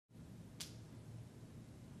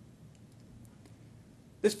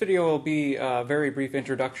This video will be a very brief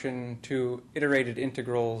introduction to iterated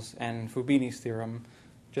integrals and Fubini's theorem,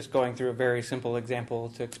 just going through a very simple example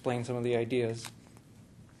to explain some of the ideas.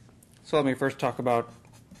 So let me first talk about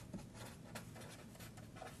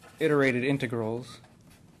iterated integrals.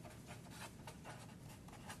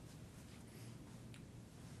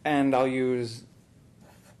 And I'll use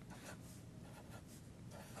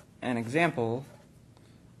an example.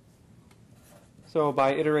 So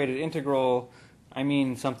by iterated integral, I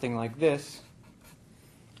mean something like this.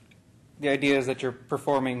 The idea is that you're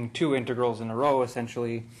performing two integrals in a row,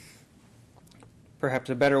 essentially. Perhaps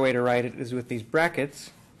a better way to write it is with these brackets,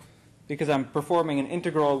 because I'm performing an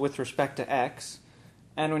integral with respect to x.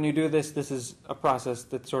 And when you do this, this is a process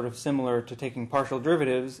that's sort of similar to taking partial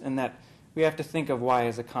derivatives, in that we have to think of y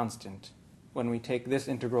as a constant when we take this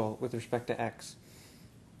integral with respect to x.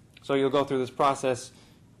 So you'll go through this process.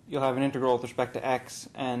 You'll have an integral with respect to x,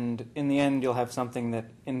 and in the end you'll have something that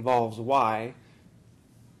involves y.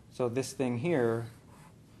 So this thing here,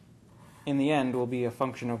 in the end, will be a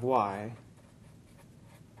function of y,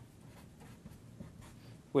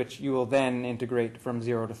 which you will then integrate from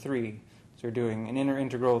 0 to 3. So you're doing an inner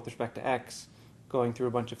integral with respect to x, going through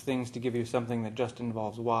a bunch of things to give you something that just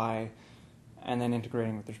involves y, and then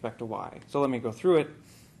integrating with respect to y. So let me go through it.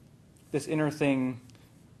 This inner thing,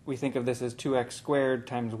 we think of this as 2x squared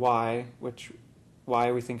times y, which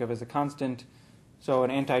y we think of as a constant. So an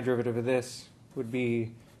antiderivative of this would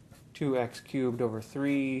be 2x cubed over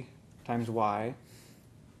 3 times y.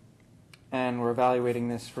 And we're evaluating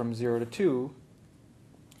this from 0 to 2.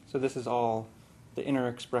 So this is all the inner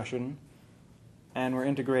expression. And we're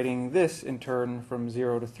integrating this, in turn, from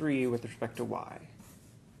 0 to 3 with respect to y.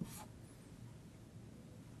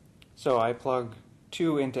 So I plug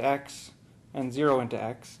 2 into x and 0 into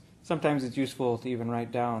x. Sometimes it's useful to even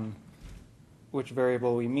write down which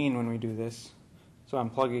variable we mean when we do this. So I'm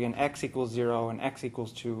plugging in x equals 0 and x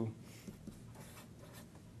equals 2.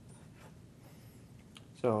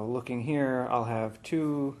 So looking here, I'll have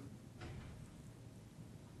 2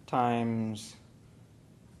 times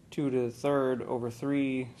 2 to the third over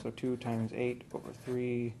 3, so 2 times 8 over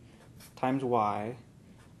 3 times y,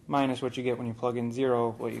 minus what you get when you plug in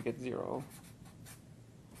 0, well, you get 0.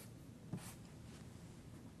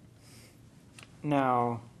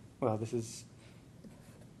 Now, well, this is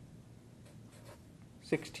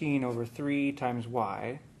 16 over 3 times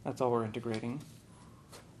y. That's all we're integrating.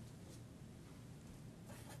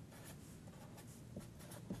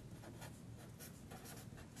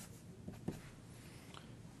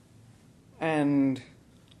 And,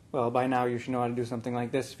 well, by now you should know how to do something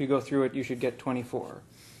like this. If you go through it, you should get 24.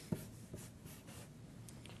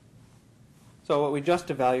 So what we just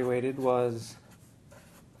evaluated was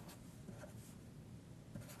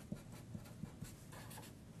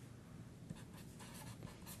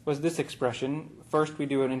this expression. First we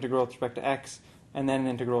do an integral with respect to x, and then an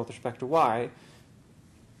integral with respect to y.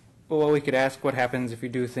 Well, we could ask what happens if you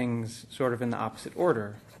do things sort of in the opposite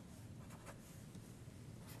order.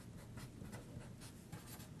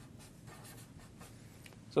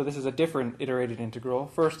 So this is a different iterated integral.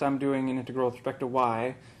 First I'm doing an integral with respect to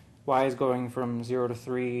y. Y is going from 0 to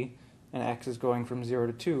 3, and x is going from 0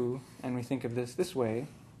 to 2, and we think of this way.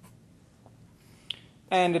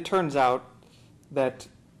 And it turns out that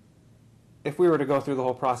if we were to go through the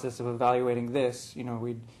whole process of evaluating this,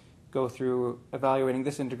 we'd go through evaluating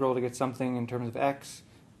this integral to get something in terms of x,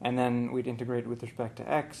 and then we'd integrate with respect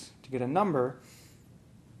to x to get a number.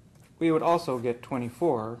 We would also get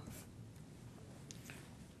 24.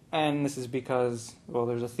 And this is because, well,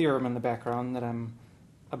 there's a theorem in the background that I'm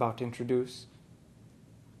about to introduce,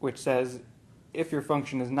 which says if your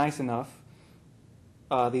function is nice enough,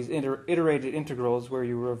 these iterated integrals where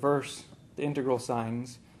you reverse the integral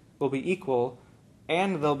signs will be equal,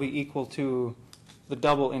 and they'll be equal to the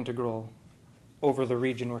double integral over the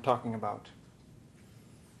region we're talking about.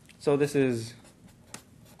 So this is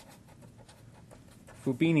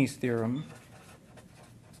Fubini's theorem,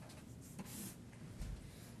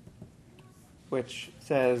 which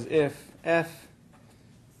says if f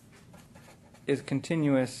is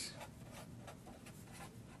continuous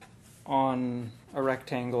on a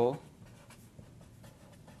rectangle,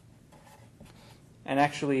 and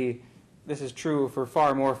actually this is true for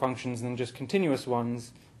far more functions than just continuous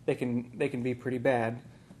ones. They can be pretty bad.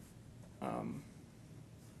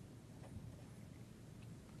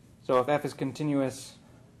 So if f is continuous,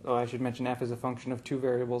 I should mention f is a function of two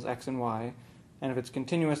variables, x and y, and if it's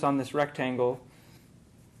continuous on this rectangle,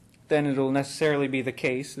 then it'll necessarily be the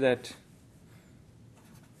case that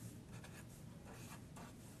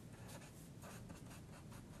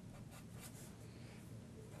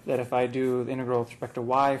that if I do the integral with respect to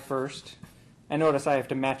y first, and notice I have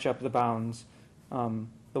to match up the bounds.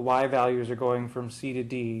 The y values are going from c to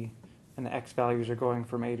d, and the x values are going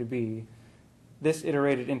from a to b. This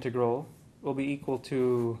iterated integral will be equal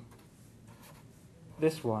to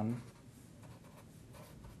this one.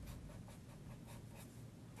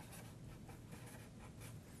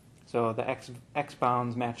 So the x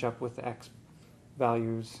bounds match up with the x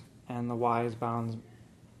values, and the y's bounds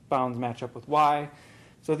match up with y.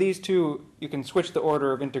 So these two, you can switch the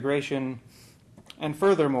order of integration, and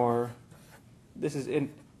furthermore, this is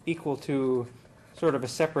equal to sort of a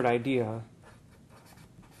separate idea,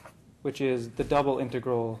 which is the double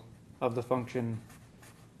integral of the function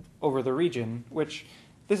over the region, which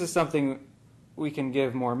this is something we can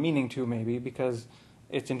give more meaning to maybe because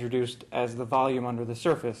it's introduced as the volume under the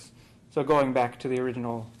surface. So going back to the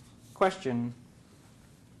original question,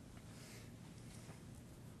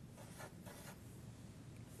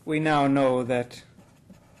 we now know that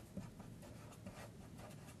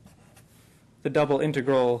the double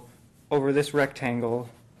integral over this rectangle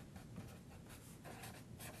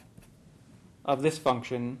of this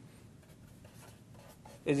function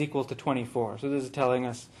is equal to 24. So this is telling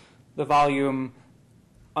us the volume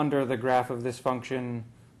under the graph of this function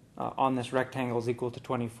on this rectangle is equal to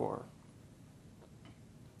 24.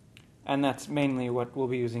 And that's mainly what we'll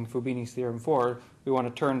be using Fubini's theorem for. We want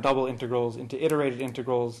to turn double integrals into iterated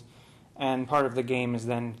integrals, and part of the game is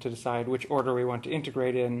then to decide which order we want to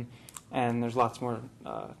integrate in, and there's lots more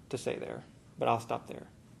to say there, but I'll stop there.